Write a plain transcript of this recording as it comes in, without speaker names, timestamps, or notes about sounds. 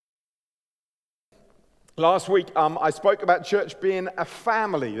Last week, I spoke about church being a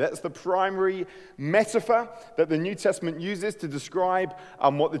family. That's the primary metaphor that the New Testament uses to describe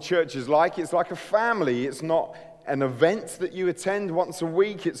what the church is like. It's like a family. It's not an event that you attend once a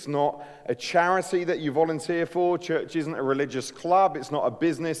week. It's not a charity that you volunteer for. Church isn't a religious club. It's not a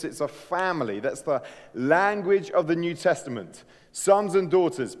business. It's a family. That's the language of the New Testament. Sons and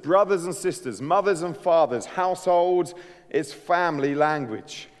daughters, brothers and sisters, mothers and fathers, households. It's family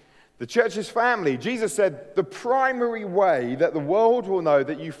language. The church is family. Jesus said, the primary way that the world will know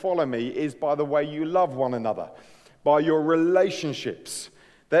that you follow me is by the way you love one another, by your relationships.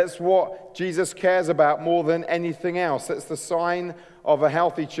 That's what Jesus cares about more than anything else. That's the sign of a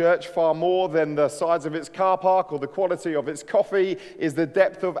healthy church, far more than the size of its car park or the quality of its coffee, is the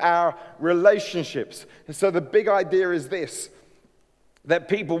depth of our relationships. And so the big idea is this, that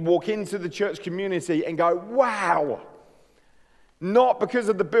people walk into the church community and go, wow! Not because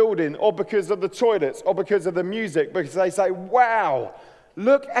of the building or because of the toilets or because of the music, because they say, wow,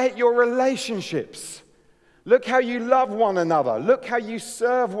 look at your relationships. Look how you love one another. Look how you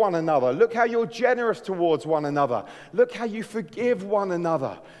serve one another. Look how you're generous towards one another. Look how you forgive one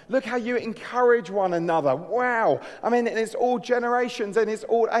another. Look how you encourage one another. Wow. I mean, and it's all generations and it's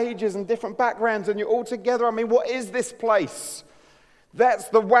all ages and different backgrounds and you're all together. I mean, what is this place? That's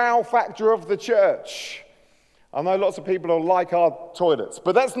the wow factor of the church. I know lots of people don't like our toilets,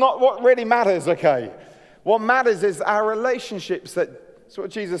 but that's not what really matters, okay? What matters is our relationships. That's what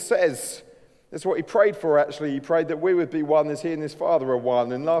Jesus says. That's what he prayed for, actually. He prayed that we would be one as he and his Father are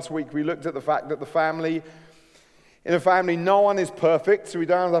one. And last week we looked at the fact that in a family, no one is perfect, so we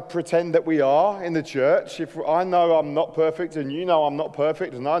don't have to pretend that we are in the church. If I know I'm not perfect and you know I'm not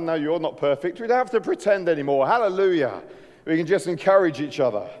perfect and I know you're not perfect, we don't have to pretend anymore. Hallelujah. We can just encourage each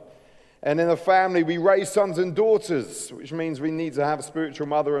other. And in a family, we raise sons and daughters, which means we need to have spiritual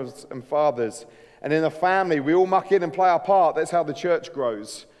mothers and fathers. And in a family, we all muck in and play our part. That's how the church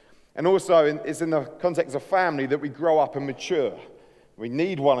grows. And also, it's in the context of family that we grow up and mature. We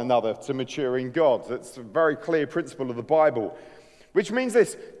need one another to mature in God. That's a very clear principle of the Bible. Which means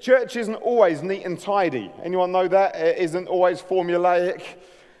this, church isn't always neat and tidy. Anyone know that? It isn't always formulaic.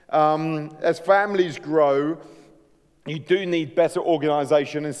 As families grow, you do need better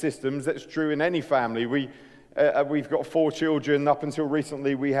organization and systems. That's true in any family. We've got 4 children. Up until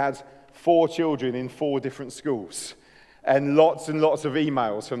recently, we had 4 children in 4 different schools. And lots of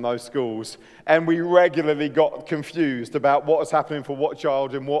emails from those schools. And we regularly got confused about what was happening for what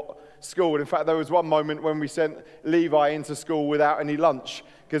child in what school. In fact, there was one moment when we sent Levi into school without any lunch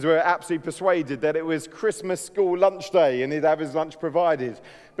because we were absolutely persuaded that it was Christmas school lunch day and he'd have his lunch provided.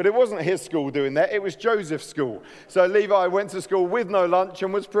 But it wasn't his school doing that, it was Joseph's school. So Levi went to school with no lunch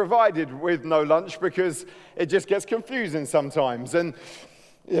and was provided with no lunch because it just gets confusing sometimes. And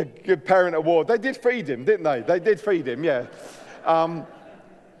yeah, good parent award. They did feed him, didn't they? They did feed him, yeah.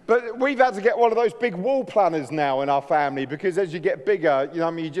 But we've had to get one of those big wall planners now in our family because as you get bigger,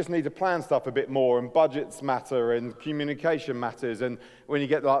 you just need to plan stuff a bit more and budgets matter and communication matters. And when you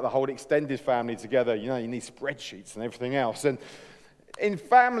get like the whole extended family together, you need spreadsheets and everything else. And in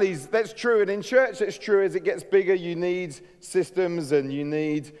families, that's true. And in church, it's true. As it gets bigger, you need systems and you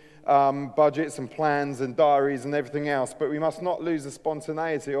need budgets and plans and diaries and everything else. But we must not lose the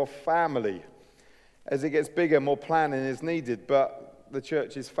spontaneity of family. As it gets bigger, more planning is needed. But the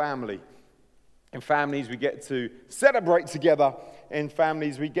church is family. In families, we get to celebrate together. In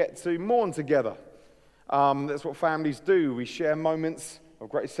families, we get to mourn together. That's what families do. We share moments of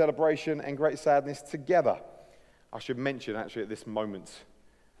great celebration and great sadness together. I should mention, actually, at this moment,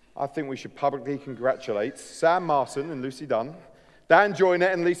 I think we should publicly congratulate Sam Marson and Lucy Dunn, Dan Joyner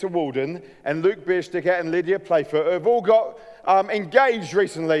and Lisa Walden, and Luke Biersticker and Lydia Playfoot, who have all got engaged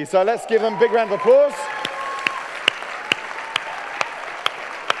recently. So let's give them a big round of applause.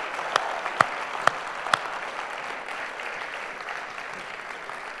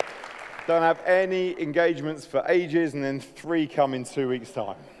 Don't have any engagements for ages, and then 3 come in 2 weeks'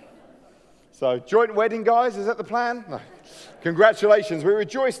 time. So, joint wedding, guys, is that the plan? No. Congratulations, we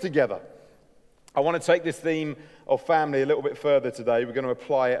rejoice together. I want to take this theme of family a little bit further today. We're going to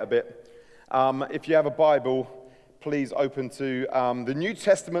apply it a bit. If you have a Bible, please open to the New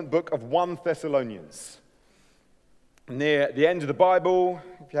Testament book of 1 Thessalonians. Near the end of the Bible,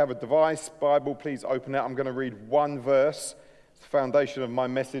 if you have a device, Bible, please open it. I'm going to read one verse. It's the foundation of my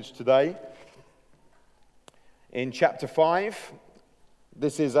message today. In chapter 5,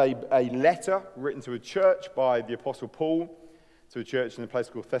 this is a letter written to a church by the Apostle Paul, to a church in a place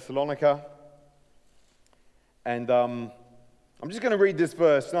called Thessalonica. And I'm just going to read this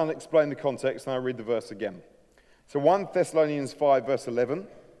verse, and I'll explain the context, and I'll read the verse again. So 1 Thessalonians 5, verse 11.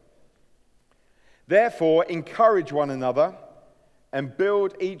 Therefore, encourage one another and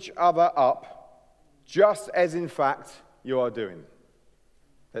build each other up, just as in fact you are doing.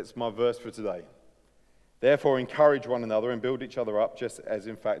 That's my verse for today. Therefore, encourage one another and build each other up, just as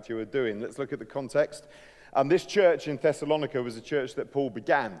in fact you are doing. Let's look at the context. This church in Thessalonica was a church that Paul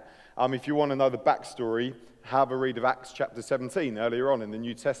began. If you want to know the backstory, have a read of Acts chapter 17 earlier on in the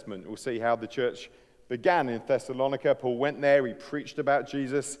New Testament. We'll see how the church began in Thessalonica. Paul went there, he preached about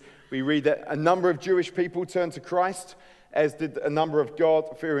Jesus. We read that a number of Jewish people turned to Christ, as did a number of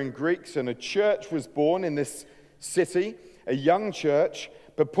God-fearing Greeks, and a church was born in this city, a young church.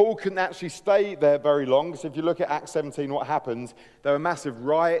 But Paul couldn't actually stay there very long, because if you look at Acts 17, what happened? There were massive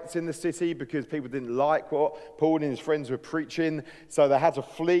riots in the city because people didn't like what Paul and his friends were preaching, so they had to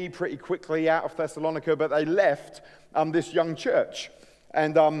flee pretty quickly out of Thessalonica, but they left this young church.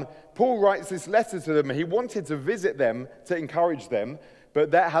 And Paul writes this letter to them. He wanted to visit them to encourage them,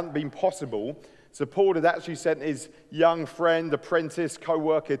 but that hadn't been possible. So Paul had actually sent his young friend, apprentice,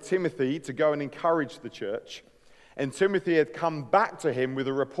 co-worker Timothy to go and encourage the church. And Timothy had come back to him with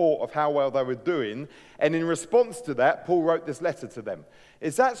a report of how well they were doing. And in response to that, Paul wrote this letter to them.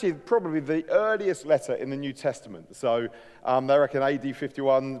 It's actually probably the earliest letter in the New Testament. So they reckon AD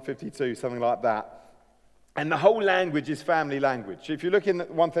 51, 52, something like that. And the whole language is family language. If you look in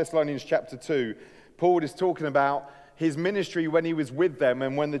 1 Thessalonians chapter 2, Paul is talking about his ministry when he was with them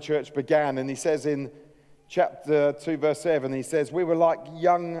and when the church began. And he says in chapter 2, verse 7, he says, we were like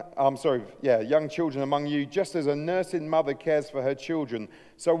young children among you, just as a nursing mother cares for her children.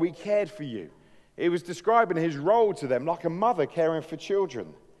 So we cared for you. He was describing his role to them like a mother caring for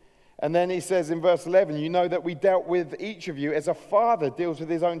children. And then he says in verse 11, you know that we dealt with each of you as a father deals with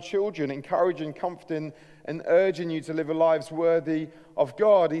his own children, encouraging, comforting, and urging you to live lives worthy of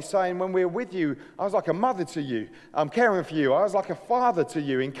God. He's saying, when we were with you, I was like a mother to you. I'm caring for you. I was like a father to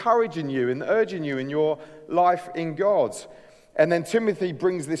you, encouraging you and urging you in your life in God. And then Timothy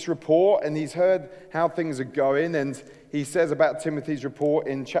brings this report, and he's heard how things are going. And he says about Timothy's report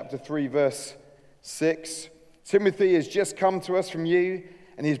in chapter 3, verse 6, Timothy has just come to us from you,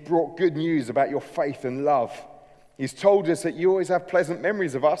 and he's brought good news about your faith and love. He's told us that you always have pleasant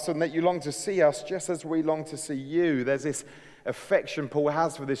memories of us and that you long to see us just as we long to see you. There's this affection Paul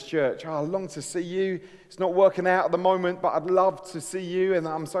has for this church. I long to see you. It's not working out at the moment, but I'd love to see you, and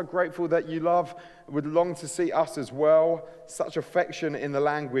I'm so grateful that you would long to see us as well. Such affection in the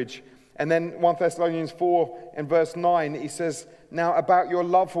language. And then 1 Thessalonians 4 and verse 9, he says, now about your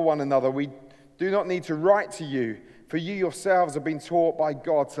love for one another, we do not need to write to you, for you yourselves have been taught by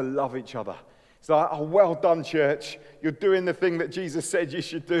God to love each other. It's like, oh, well done, church. You're doing the thing that Jesus said you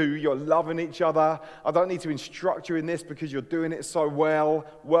should do. You're loving each other. I don't need to instruct you in this because you're doing it so well.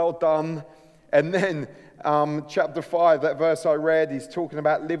 Well done. And then chapter 5, that verse I read, he's talking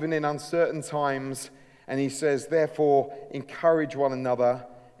about living in uncertain times. And he says, therefore, encourage one another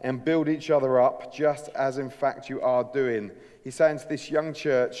and build each other up, just as in fact you are doing. He's saying to this young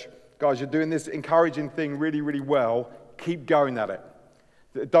church, guys, you're doing this encouraging thing really, really well. Keep going at it.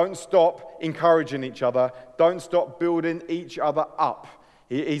 Don't stop encouraging each other. Don't stop building each other up.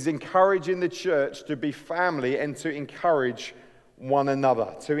 He's encouraging the church to be family and to encourage one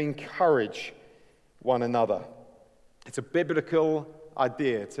another. To encourage one another. It's a biblical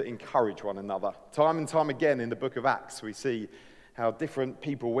idea to encourage one another. Time and time again in the book of Acts, we see how different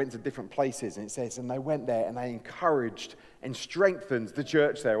people went to different places. And it says, and they went there and they encouraged and strengthened the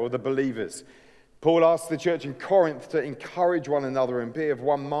church there, or the believers. Paul asks the church in Corinth to encourage one another and be of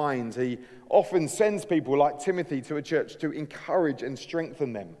one mind. He often sends people like Timothy to a church to encourage and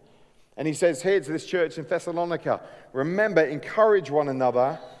strengthen them. And he says here to this church in Thessalonica, remember, encourage one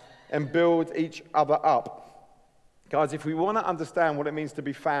another and build each other up. Guys, if we want to understand what it means to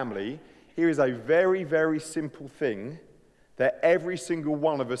be family, here is a very, very simple thing that every single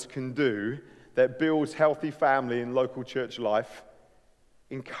one of us can do that builds healthy family in local church life.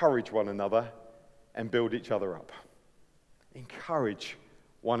 Encourage one another and build each other up. Encourage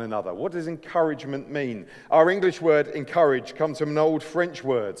one another. What does encouragement mean? Our English word encourage comes from an old French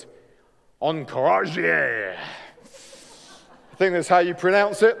word, encourager. I think that's how you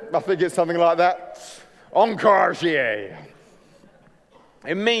pronounce it. I think it's something like that. Encourager.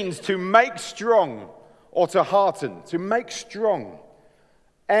 It means to make strong or to hearten, to make strong.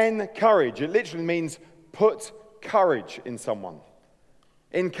 Encourage. It literally means put courage in someone.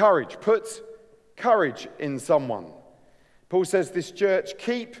 Encourage. Put courage in someone. Paul says this church,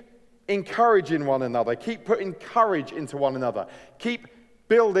 keep encouraging one another. Keep putting courage into one another. Keep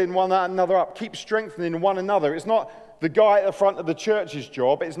building one another up. Keep strengthening one another. It's not the guy at the front of the church's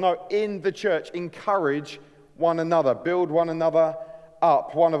job. It's not in the church. Encourage one another. Build one another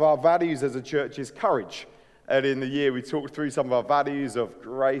up, one of our values as a church is courage. Early in the year, we talked through some of our values of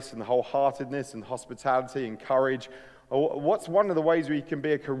grace and wholeheartedness and hospitality and courage. What's one of the ways we can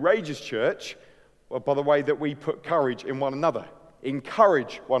be a courageous church? Well, by the way that we put courage in one another,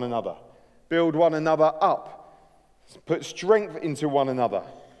 encourage one another, build one another up, put strength into one another.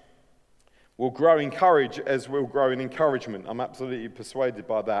 We'll grow in courage as we'll grow in encouragement. I'm absolutely persuaded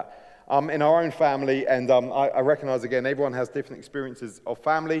by that. In our own family, and I recognize again, everyone has different experiences of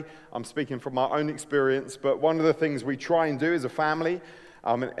family. I'm speaking from my own experience, but one of the things we try and do as a family,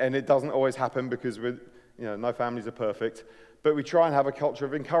 and it doesn't always happen because no families are perfect, but we try and have a culture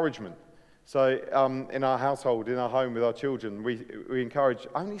of encouragement. So in our household, in our home with our children, we encourage,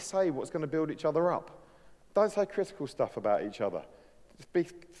 only say what's going to build each other up. Don't say critical stuff about each other.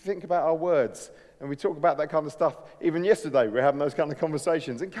 Think about our words. And we talk about that kind of stuff. Even yesterday, we're having those kind of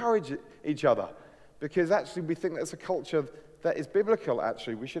conversations. Encourage each other. Because actually, we think that's a culture that is biblical,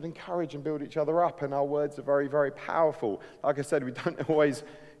 actually. We should encourage and build each other up. And our words are very, very powerful. Like I said, we don't always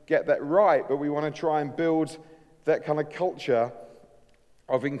get that right. But we want to try and build that kind of culture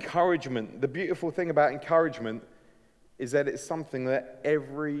of encouragement. The beautiful thing about encouragement is that it's something that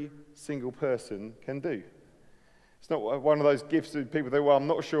every single person can do. It's not one of those gifts that people think, well, I'm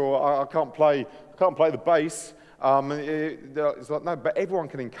not sure, I can't play the bass. It's like, no, but everyone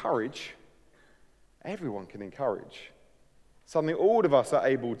can encourage. Everyone can encourage. Something all of us are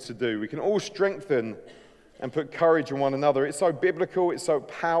able to do. We can all strengthen and put courage in one another. It's so biblical, it's so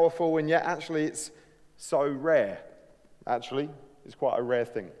powerful, and yet actually it's so rare. Actually, it's quite a rare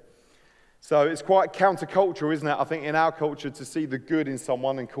thing. So it's quite countercultural, isn't it? I think in our culture to see the good in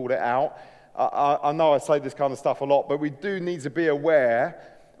someone and call it out. I know I say this kind of stuff a lot, but we do need to be aware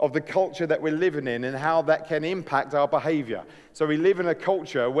of the culture that we're living in and how that can impact our behavior. So we live in a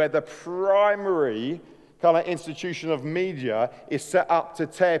culture where the primary kind of institution of media is set up to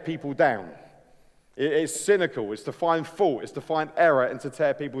tear people down. It's cynical, it's to find fault, it's to find error and to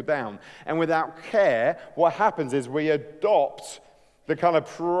tear people down. And without care, what happens is we adopt the kind of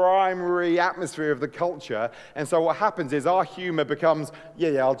primary atmosphere of the culture. And so what happens is our humor becomes,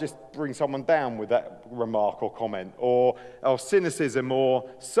 I'll just bring someone down with that remark or comment, or cynicism or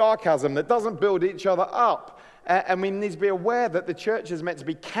sarcasm that doesn't build each other up. And we need to be aware that the church is meant to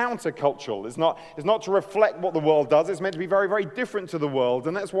be countercultural. It's not to reflect what the world does. It's meant to be very, very different to the world.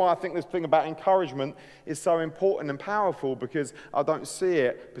 And that's why I think this thing about encouragement is so important and powerful, because I don't see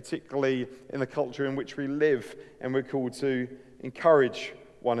it particularly in the culture in which we live, and we're called to encourage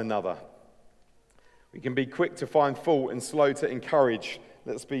one another. We can be quick to find fault and slow to encourage.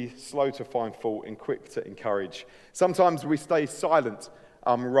 Let's be slow to find fault and quick to encourage. Sometimes we stay silent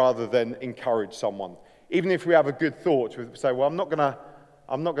rather than encourage someone. Even if we have a good thought, we say, well, I'm not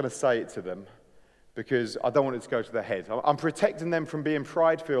going to say it to them because I don't want it to go to their head. I'm protecting them from being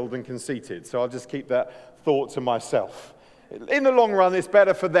pride-filled and conceited, so I'll just keep that thought to myself. In the long run, it's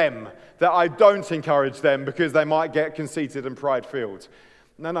better for them that I don't encourage them because they might get conceited and pride-filled.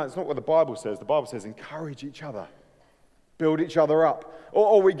 No, it's not what the Bible says. The Bible says encourage each other, build each other up.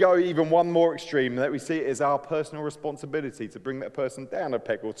 Or we go even one more extreme, that we see it as our personal responsibility to bring that person down a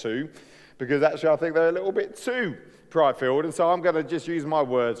peg or two, because actually I think they're a little bit too pride-filled, and so I'm going to just use my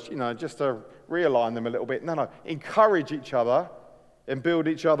words, just to realign them a little bit. No, encourage each other and build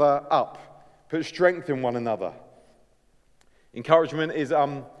each other up. Put strength in one another. Encouragement is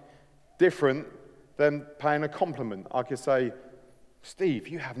different than paying a compliment. I could say, Steve,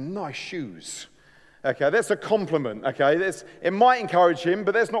 you have nice shoes. Okay, that's a compliment. Okay, it might encourage him,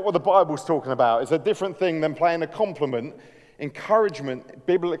 but that's not what the Bible's talking about. It's a different thing than paying a compliment. Encouragement,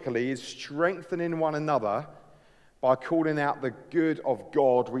 biblically, is strengthening one another by calling out the good of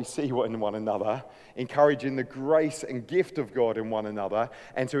God we see in one another, encouraging the grace and gift of God in one another,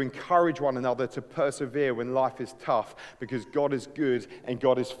 and to encourage one another to persevere when life is tough, because God is good and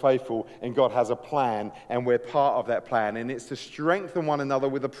God is faithful and God has a plan and we're part of that plan. And it's to strengthen one another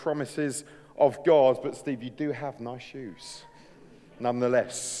with the promises of God. But Steve, you do have nice shoes,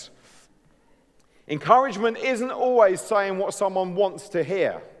 nonetheless. Encouragement isn't always saying what someone wants to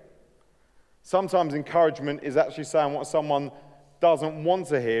hear. Sometimes encouragement is actually saying what someone doesn't want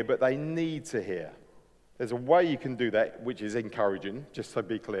to hear, but they need to hear. There's a way you can do that, which is encouraging, just to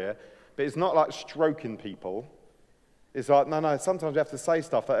be clear. But it's not like stroking people. It's like, no, sometimes you have to say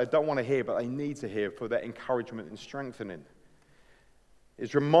stuff that they don't want to hear, but they need to hear for that encouragement and strengthening.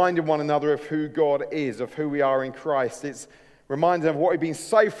 It's reminding one another of who God is, of who we are in Christ. It's reminding of what we've been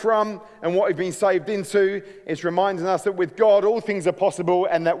saved from and what we've been saved into. It's reminding us that with God all things are possible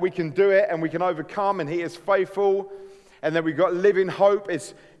and that we can do it and we can overcome, and He is faithful, and that we've got living hope.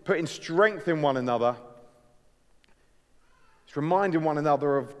 It's putting strength in one another. It's reminding one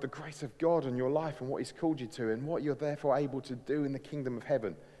another of the grace of God in your life and what He's called you to and what you're therefore able to do in the kingdom of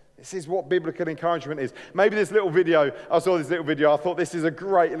heaven. This is what biblical encouragement is. Maybe I saw this little video, I thought this is a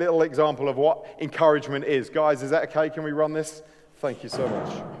great little example of what encouragement is. Guys, is that okay? Can we run this? Thank you so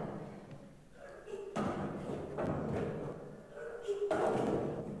much.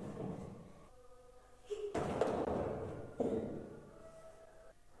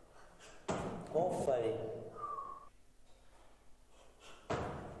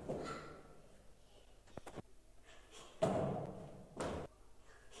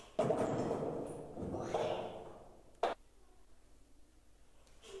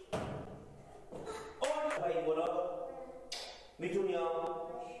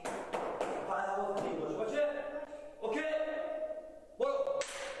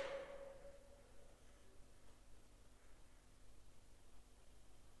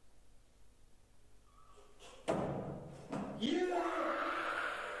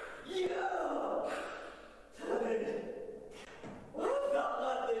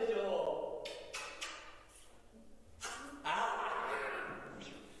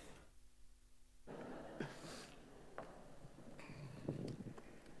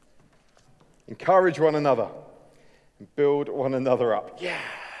 Encourage one another and build one another up. Yeah.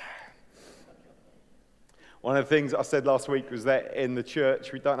 One of the things I said last week was that in the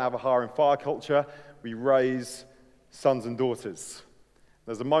church, we don't have a hire and fire culture. We raise sons and daughters.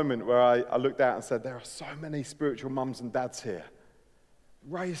 There's a moment where I looked out and said, there are so many spiritual mums and dads here.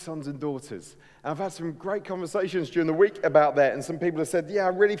 Raise sons and daughters. And I've had some great conversations during the week about that. And some people have said, yeah, I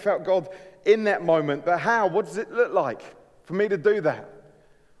really felt God in that moment. But how? What does it look like for me to do that?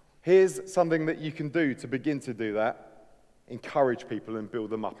 Here's something that you can do to begin to do that. Encourage people and build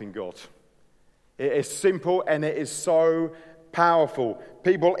them up in God. It is simple and it is so powerful.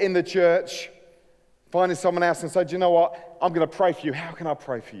 People in the church finding someone else and say, do you know what? I'm going to pray for you. How can I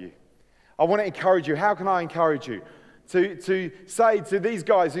pray for you? I want to encourage you. How can I encourage you? To say to these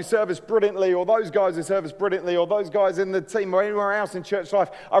guys who serve us brilliantly, or those guys who serve us brilliantly, or those guys in the team or anywhere else in church life,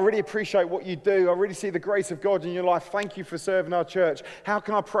 I really appreciate what you do. I really see the grace of God in your life. Thank you for serving our church. How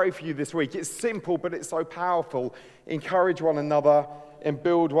can I pray for you this week? It's simple, but it's so powerful. Encourage one another and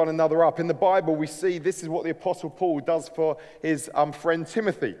build one another up. In the Bible, we see this is what the Apostle Paul does for his friend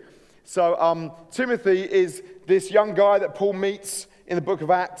Timothy. So Timothy is this young guy that Paul meets in the book of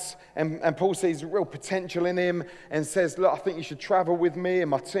Acts, and Paul sees real potential in him and says, look, I think you should travel with me and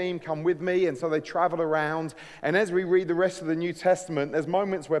my team, come with me. And so they travel around. And as we read the rest of the New Testament, there's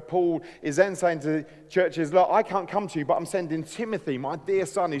moments where Paul is then saying to churches, look, I can't come to you, but I'm sending Timothy, my dear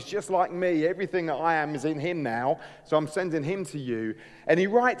son. He's just like me. Everything that I am is in him now. So I'm sending him to you. And he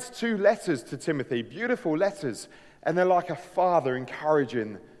writes 2 letters to Timothy, beautiful letters. And they're like a father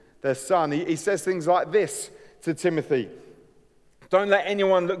encouraging their son. He says things like this to Timothy. Don't let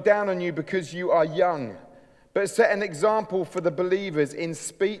anyone look down on you because you are young, but set an example for the believers in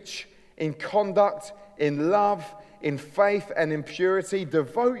speech, in conduct, in love, in faith, and in purity.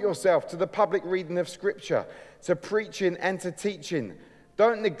 Devote yourself to the public reading of Scripture, to preaching and to teaching.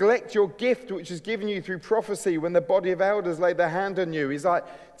 Don't neglect your gift which is given you through prophecy when the body of elders lay their hand on you. He's like,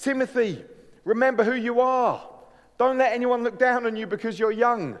 Timothy, remember who you are. Don't let anyone look down on you because you're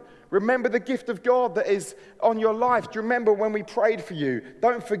young. Remember the gift of God that is on your life. Do you remember when we prayed for you?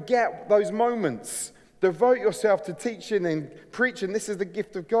 Don't forget those moments. Devote yourself to teaching and preaching. This is the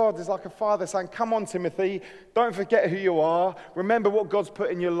gift of God. It's like a father saying, come on, Timothy. Don't forget who you are. Remember what God's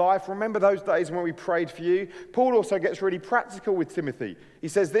put in your life. Remember those days when we prayed for you. Paul also gets really practical with Timothy. He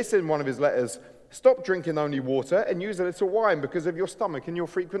says this in one of his letters. Stop drinking only water and use a little wine because of your stomach and your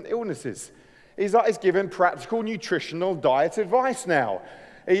frequent illnesses. He's giving practical nutritional diet advice now.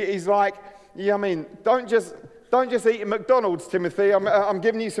 He's like, yeah, I mean, don't just eat at McDonald's, Timothy. I'm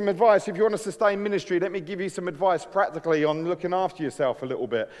giving you some advice. If you want to sustain ministry, let me give you some advice practically on looking after yourself a little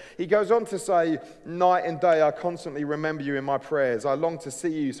bit. He goes on to say, night and day I constantly remember you in my prayers. I long to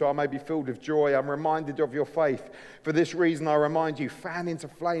see you so I may be filled with joy. I'm reminded of your faith. For this reason I remind you, fan into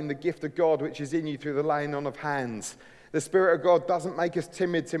flame the gift of God which is in you through the laying on of hands. The Spirit of God doesn't make us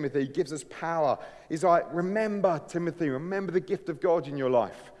timid, Timothy. He gives us power. He's like, remember, Timothy, remember the gift of God in your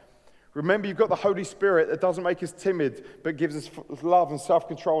life. Remember you've got the Holy Spirit that doesn't make us timid, but gives us love and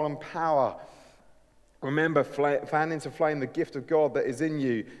self-control and power. Remember, fan into flame the gift of God that is in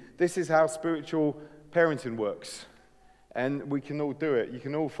you. This is how spiritual parenting works. And we can all do it. You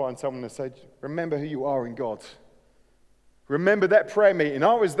can all find someone that says, remember who you are in God. Remember that prayer meeting.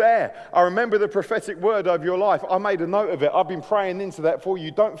 I was there. I remember the prophetic word over your life. I made a note of it. I've been praying into that for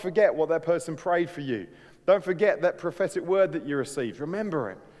you. Don't forget what that person prayed for you. Don't forget that prophetic word that you received. Remember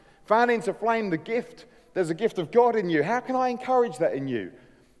it. Fan into flame the gift There's a gift of God in you. How can I encourage that in you?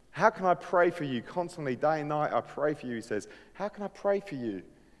 How can I pray for you constantly, day and night? I pray for you, he says. How can I pray for you?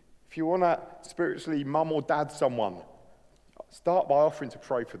 If you want to spiritually mum or dad someone, start by offering to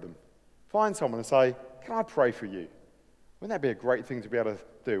pray for them. Find someone and say, can I pray for you? Wouldn't that be a great thing to be able to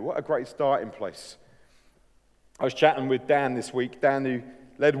do? What a great starting place. I was chatting with Dan this week. Dan, who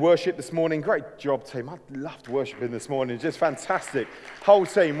led worship this morning. Great job, team. I loved worshiping this morning. Just fantastic. Whole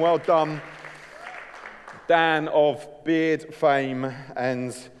team, well done. Dan of Beard fame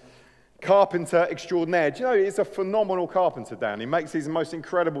and carpenter extraordinaire. Do you know, he's a phenomenal carpenter, Dan. He makes these most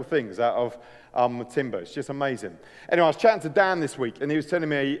incredible things out of timber. It's just amazing. Anyway, I was chatting to Dan this week, and he was telling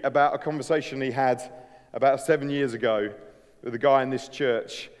me about a conversation he had about 7 years ago with a guy in this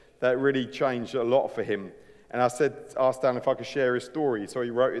church that really changed a lot for him. And I asked Dan if I could share his story, so he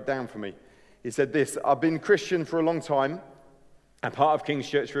wrote it down for me. He said this: I've been Christian for a long time and part of King's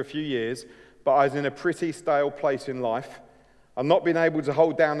Church for a few years, but I was in a pretty stale place in life. I've not been able to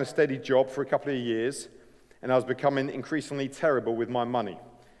hold down a steady job for a couple of years, and I was becoming increasingly terrible with my money.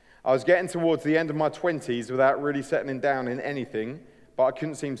 I was getting towards the end of my 20s without really settling down in anything, but I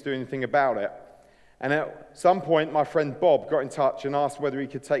couldn't seem to do anything about it. And at some point, my friend Bob got in touch and asked whether he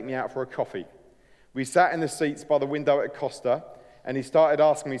could take me out for a coffee. We sat in the seats by the window at Costa, and he started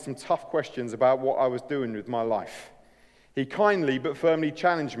asking me some tough questions about what I was doing with my life. He kindly but firmly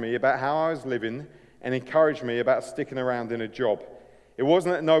challenged me about how I was living and encouraged me about sticking around in a job. It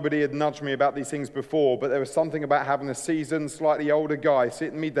wasn't that nobody had nudged me about these things before, but there was something about having a seasoned, slightly older guy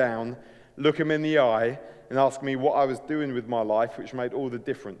sitting me down, looking me in the eye, and asking me what I was doing with my life, which made all the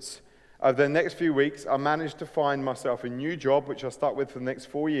difference. Over the next few weeks, I managed to find myself a new job, which I stuck with for the next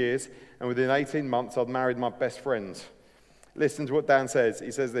 4 years, and within 18 months, I'd married my best friend. Listen to what Dan says.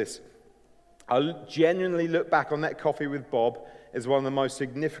 He says this: I genuinely look back on that coffee with Bob as one of the most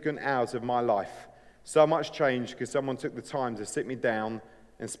significant hours of my life. So much changed because someone took the time to sit me down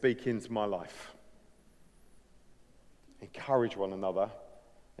and speak into my life. Encourage one another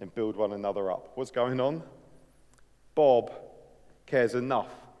and build one another up. What's going on? Bob cares enough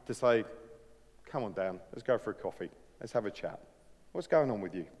to say, come on, Dan, let's go for a coffee. Let's have a chat. What's going on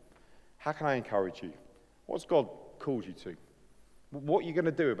with you? How can I encourage you? What's God called you to? What are you going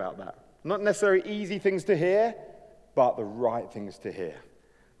to do about that? Not necessarily easy things to hear, but the right things to hear.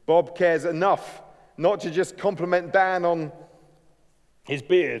 Bob cares enough not to just compliment Dan on his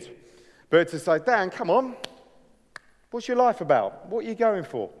beard, but to say, Dan, come on. What's your life about? What are you going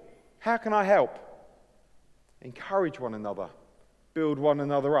for? How can I help? Encourage one another. Build one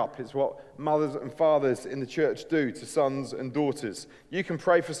another up. It's what mothers and fathers in the church do to sons and daughters. You can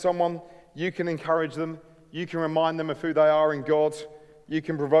pray for someone. You can encourage them. You can remind them of who they are in God. You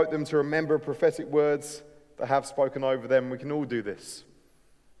can provoke them to remember prophetic words that have spoken over them. We can all do this.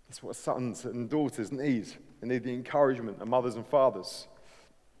 That's what sons and daughters need. They need the encouragement of mothers and fathers.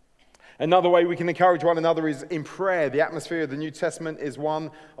 Another way we can encourage one another is in prayer. The atmosphere of the New Testament is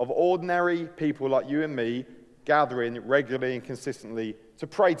one of ordinary people like you and me gathering regularly and consistently to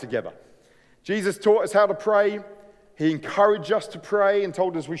pray together. Jesus taught us how to pray. He encouraged us to pray and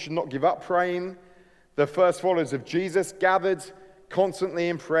told us we should not give up praying. The first followers of Jesus gathered constantly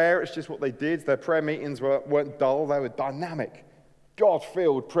in prayer. It's just what they did. Their prayer meetings weren't dull, they were dynamic.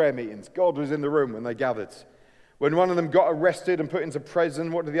 God-filled prayer meetings. God was in the room when they gathered. When one of them got arrested and put into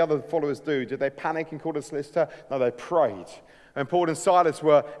prison, what did the other followers do? Did they panic and call a solicitor? No, they prayed. When Paul and Silas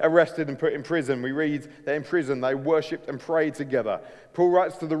were arrested and put in prison, we read that in prison they worshipped and prayed together. Paul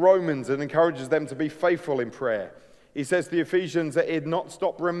writes to the Romans and encourages them to be faithful in prayer. He says to the Ephesians that he'd not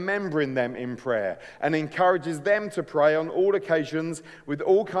stop remembering them in prayer and encourages them to pray on all occasions with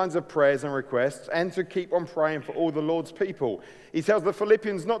all kinds of prayers and requests and to keep on praying for all the Lord's people. He tells the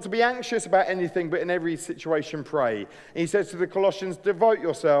Philippians not to be anxious about anything, but in every situation pray. And he says to the Colossians, devote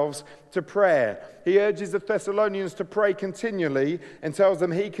yourselves to prayer. He urges the Thessalonians to pray continually and tells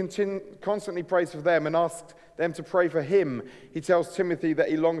them he constantly prays for them and asks them to pray for him. He tells Timothy that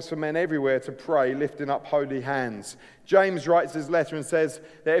he longs for men everywhere to pray, lifting up holy hands. James writes his letter and says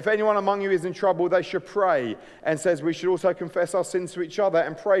that if anyone among you is in trouble, they should pray, and says we should also confess our sins to each other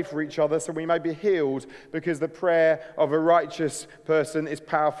and pray for each other so we may be healed, because the prayer of a righteous person is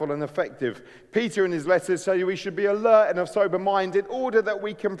powerful and effective. Peter in his letters says we should be alert and of sober mind in order that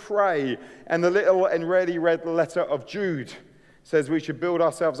we can pray. And the little and rarely read letter of Jude says we should build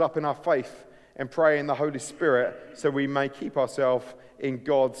ourselves up in our faith and pray in the Holy Spirit so we may keep ourselves in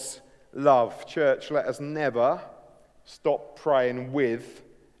God's love. Church, let us never stop praying with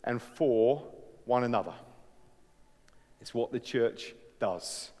and for one another. It's what the church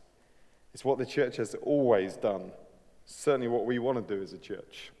does. It's what the church has always done. Certainly what we want to do as a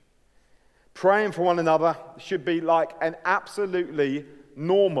church. Praying for one another should be like an absolutely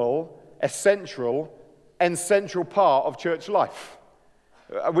normal, essential, and central part of church life.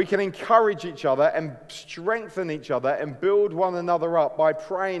 We can encourage each other and strengthen each other and build one another up by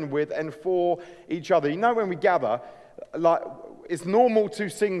praying with and for each other. You know, when we gather, like, it's normal to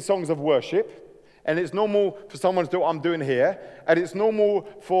sing songs of worship, and it's normal for someone to do what I'm doing here, and it's normal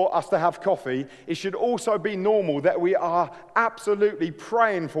for us to have coffee. It should also be normal that we are absolutely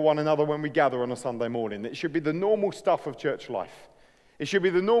praying for one another when we gather on a Sunday morning. It should be the normal stuff of church life. It should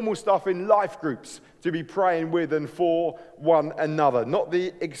be the normal stuff in life groups to be praying with and for one another, not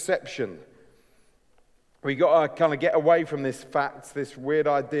the exception. We got to kind of get away from this fact, this weird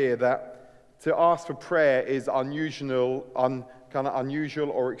idea that to ask for prayer is unusual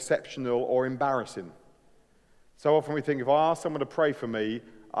or exceptional or embarrassing. So often we think if I ask someone to pray for me,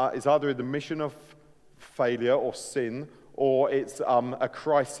 it's either an admission of failure or sin, or it's a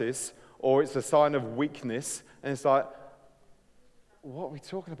crisis, or it's a sign of weakness, and it's like, what are we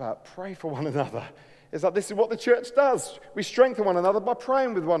talking about? Pray for one another. It's like, this is what the church does. We strengthen one another by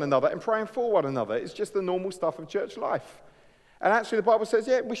praying with one another and praying for one another. It's just the normal stuff of church life. And actually the Bible says,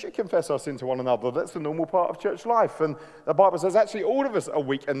 we should confess our sin to one another. That's the normal part of church life. And the Bible says, actually, all of us are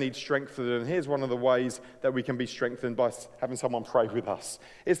weak and need strengthened. And here's one of the ways that we can be strengthened by having someone pray with us.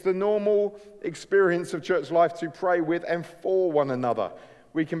 It's the normal experience of church life to pray with and for one another.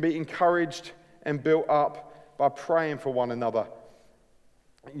 We can be encouraged and built up by praying for one another.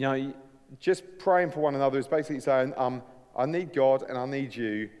 You know, just praying for one another is basically saying, I need God and I need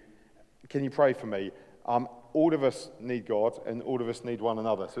you. Can you pray for me? All of us need God and all of us need one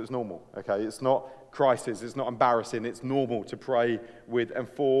another. So it's normal, okay? It's not crisis. It's not embarrassing. It's normal to pray with and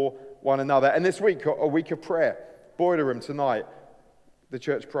for one another. And this week, a week of prayer. Boiler room tonight, the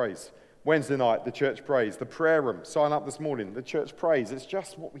church prays. Wednesday night, the church prays. The prayer room, sign up this morning, the church prays. It's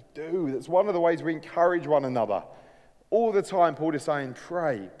just what we do. It's one of the ways we encourage one another. All the time, Paul is saying,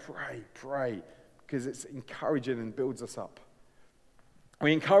 pray, pray, pray, because it's encouraging and builds us up.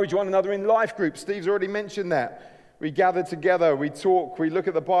 We encourage one another in life groups. Steve's already mentioned that. We gather together, we talk, we look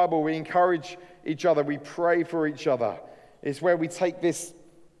at the Bible, we encourage each other, we pray for each other. It's where we take this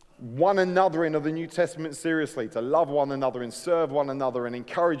one another in of the New Testament seriously, to love one another and serve one another and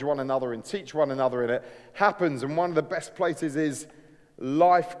encourage one another and teach one another. And it happens, and one of the best places is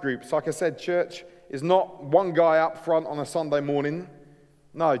life groups. Like I said, church is not one guy up front on a Sunday morning.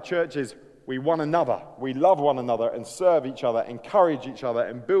 No, church is we one another. We love one another and serve each other, encourage each other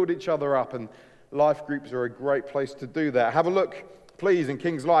and build each other up. And life groups are a great place to do that. Have a look, please, in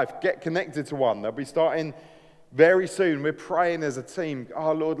King's Life. Get connected to one. They'll be starting very soon. We're praying as a team.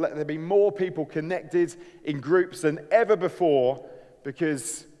 Oh, Lord, let there be more people connected in groups than ever before,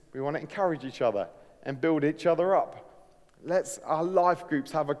 because we want to encourage each other and build each other up. Let's our life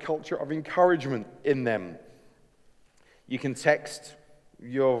groups have a culture of encouragement in them. You can text,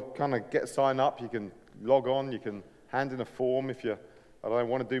 you'll kind of sign up, you can log on, you can hand in a form if you,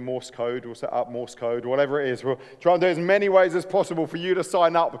 want to do Morse code, we'll set up Morse code, whatever it is. We'll try and do as many ways as possible for you to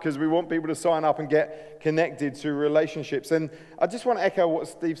sign up, because we want people to sign up and get connected to relationships. And I just want to echo what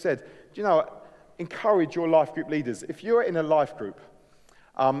Steve said. Do you know, encourage your life group leaders. If you're in a life group,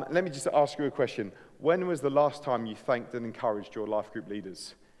 let me just ask you a question. When was the last time you thanked and encouraged your life group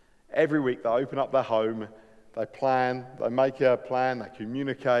leaders? Every week they open up their home, they plan, they make a plan, they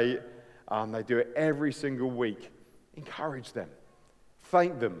communicate, they do it every single week. Encourage them.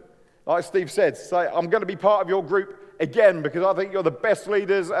 Thank them. Like Steve said, say, I'm going to be part of your group again because I think you're the best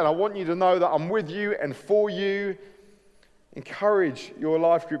leaders and I want you to know that I'm with you and for you. Encourage your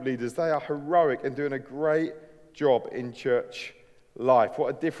life group leaders. They are heroic and doing a great job in church life. What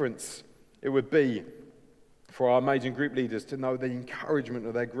a difference it would be for our amazing group leaders to know the encouragement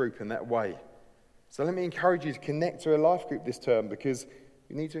of their group in that way. So let me encourage you to connect to a life group this term, because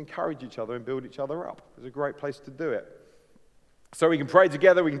we need to encourage each other and build each other up. It's a great place to do it. So we can pray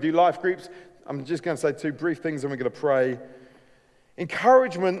together, we can do life groups. I'm just going to say two brief things and we're going to pray.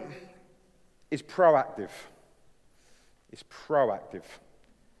 Encouragement is proactive. It's proactive.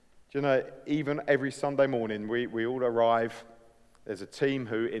 Do you know, even every Sunday morning we all arrive. There's a team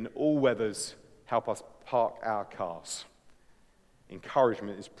who, in all weathers, help us park our cars.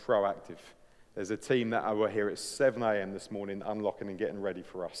 Encouragement is proactive. There's a team that were here at 7 a.m. this morning, unlocking and getting ready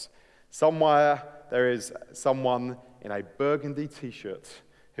for us. Somewhere there is someone in a burgundy t-shirt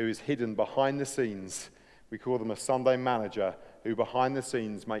who is hidden behind the scenes. We call them a Sunday manager, who behind the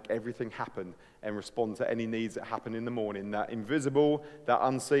scenes make everything happen and respond to any needs that happen in the morning. They're invisible, they're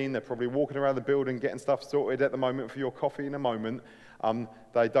unseen, they're probably walking around the building getting stuff sorted at the moment for your coffee in a moment.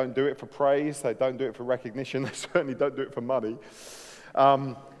 They don't do it for praise, they don't do it for recognition, they certainly don't do it for money.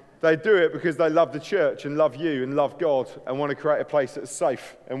 They do it because they love the church and love you and love God and want to create a place that's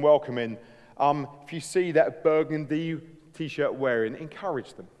safe and welcoming. If you see that burgundy t-shirt wearing,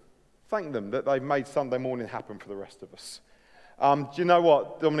 encourage them. Thank them that they've made Sunday morning happen for the rest of us. Do you know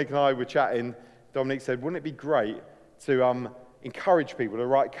what? Dominic and I were chatting. Dominic said, wouldn't it be great to encourage people to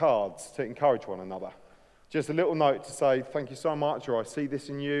write cards to encourage one another? Just a little note to say, thank you so much, or I see this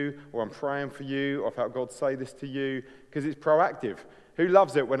in you, or I'm praying for you, or I felt God say this to you, because it's proactive. Who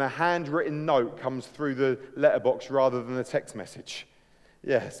loves it when a handwritten note comes through the letterbox rather than a text message?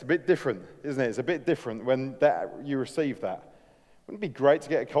 Yeah, it's a bit different, isn't it? It's a bit different when you receive that. Wouldn't it be great to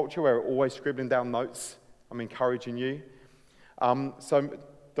get a culture where we're always scribbling down notes? I'm encouraging you. So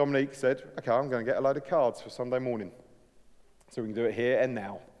Dominique said, okay, I'm going to get a load of cards for Sunday morning. So we can do it here and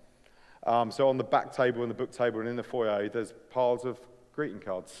now. So on the back table and the book table and in the foyer, there's piles of greeting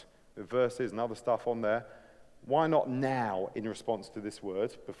cards with verses and other stuff on there. Why not now, in response to this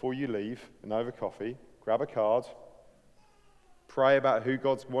word, before you leave and over coffee, grab a card, pray about who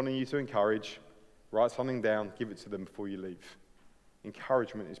God's wanting you to encourage, write something down, give it to them before you leave.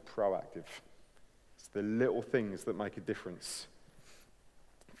 Encouragement is proactive. It's the little things that make a difference.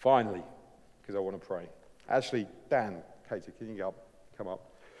 Finally, because I want to pray. Actually, Dan, Katie, can you come up?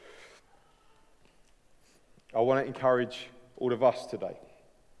 I want to encourage all of us today.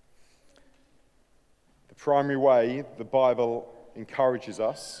 The primary way the Bible encourages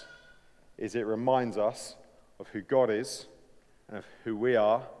us is it reminds us of who God is and of who we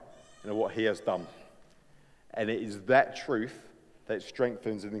are and of what he has done. And it is that truth that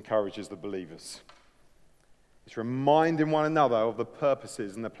strengthens and encourages the believers. It's reminding one another of the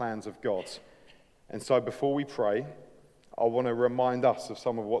purposes and the plans of God. And so before we pray, I want to remind us of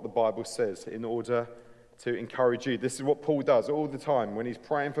some of what the Bible says in order to encourage you. This is what Paul does all the time. When he's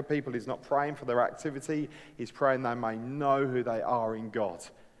praying for people, he's not praying for their activity. He's praying they may know who they are in God,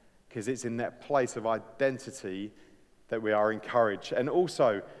 because it's in that place of identity that we are encouraged. And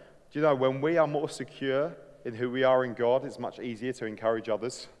also, do you know, when we are more secure in who we are in God, it's much easier to encourage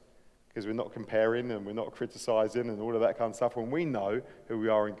others, because we're not comparing and we're not criticizing and all of that kind of stuff. When we know who we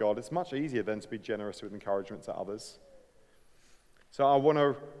are in God, it's much easier then to be generous with encouragement to others. So I want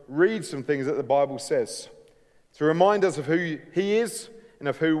to read some things that the Bible says to remind us of who he is and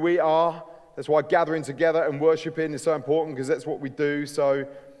of who we are. That's why gathering together and worshiping is so important, because that's what we do. So,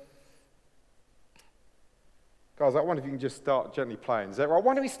 guys, I wonder if you can just start gently playing. Is that right?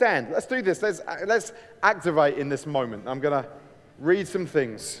 Why don't we stand? Let's do this. Let's activate in this moment. I'm going to read some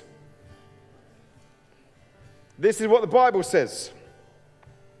things. This is what the Bible says.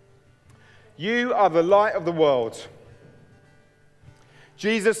 You are the light of the world.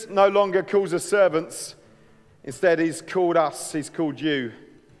 Jesus no longer calls us servants. Instead, he's called you,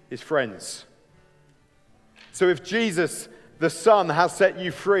 his friends. So if Jesus, the Son, has set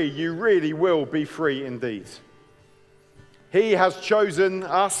you free, you really will be free indeed. He has chosen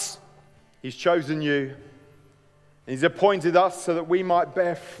us, he's chosen you, and he's appointed us so that we might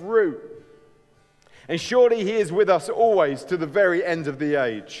bear fruit. And surely he is with us always to the very end of the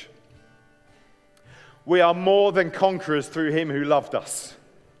age. We are more than conquerors through him who loved us.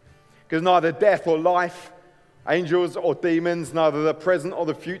 Because neither death or life, angels or demons, neither the present or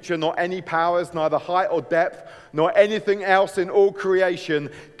the future, nor any powers, neither height or depth, nor anything else in all creation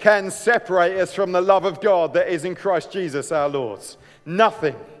can separate us from the love of God that is in Christ Jesus our Lord.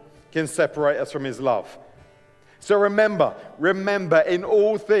 Nothing can separate us from his love. So remember, in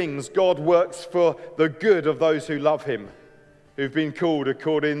all things God works for the good of those who love him, who've been called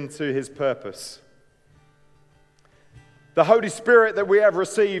according to his purpose. The Holy Spirit that we have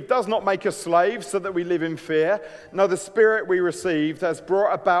received does not make us slaves so that we live in fear. No, the Spirit we received has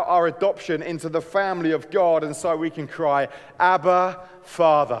brought about our adoption into the family of God, and so we can cry, Abba,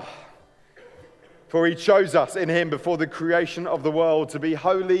 Father. For he chose us in him before the creation of the world to be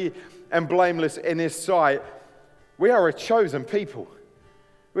holy and blameless in his sight. We are a chosen people.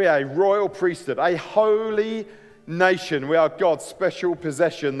 We are a royal priesthood, a holy nation. We are God's special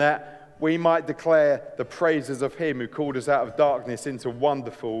possession, that we might declare the praises of him who called us out of darkness into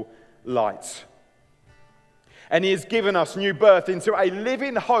wonderful light. And he has given us new birth into a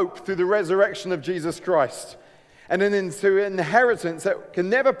living hope through the resurrection of Jesus Christ, and into an inheritance that can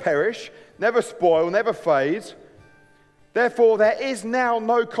never perish, never spoil, never fade. Therefore, there is now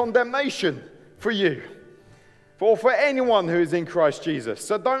no condemnation for you, or for anyone who is in Christ Jesus.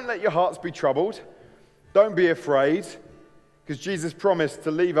 So don't let your hearts be troubled. Don't be afraid. Because Jesus promised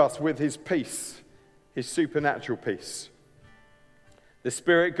to leave us with his peace, his supernatural peace. The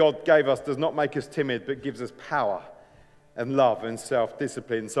Spirit God gave us does not make us timid, but gives us power and love and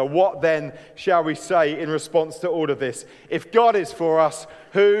self-discipline. So what then shall we say in response to all of this? If God is for us,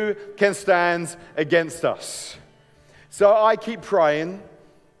 who can stand against us? So I keep praying,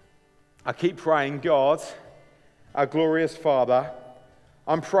 God, our glorious Father,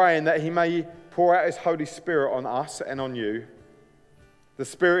 I'm praying that he may pour out his Holy Spirit on us and on you, the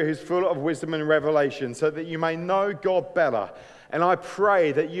Spirit who's full of wisdom and revelation, so that you may know God better. And I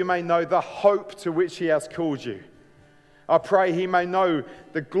pray that you may know the hope to which he has called you. I pray he may know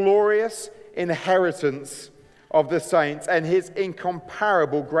the glorious inheritance of the saints and his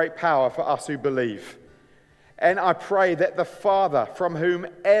incomparable great power for us who believe. And I pray that the Father, from whom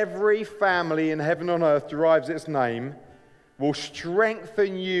every family in heaven and earth derives its name, will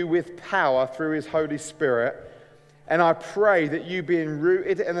strengthen you with power through his Holy Spirit. And I pray that you, being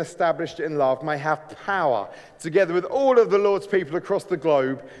rooted and established in love, may have power, together with all of the Lord's people across the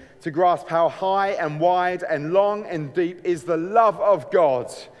globe, to grasp how high and wide and long and deep is the love of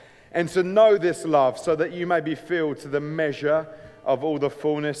God, and to know this love so that you may be filled to the measure of all the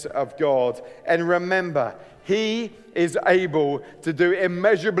fullness of God. And remember, he is able to do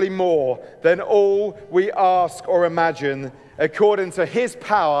immeasurably more than all we ask or imagine, according to his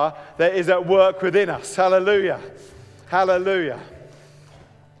power that is at work within us. Hallelujah. Hallelujah.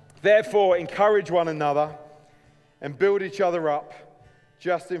 Therefore, encourage one another and build each other up,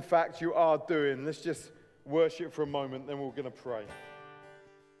 just in fact you are doing. Let's just worship for a moment, then we're going to pray.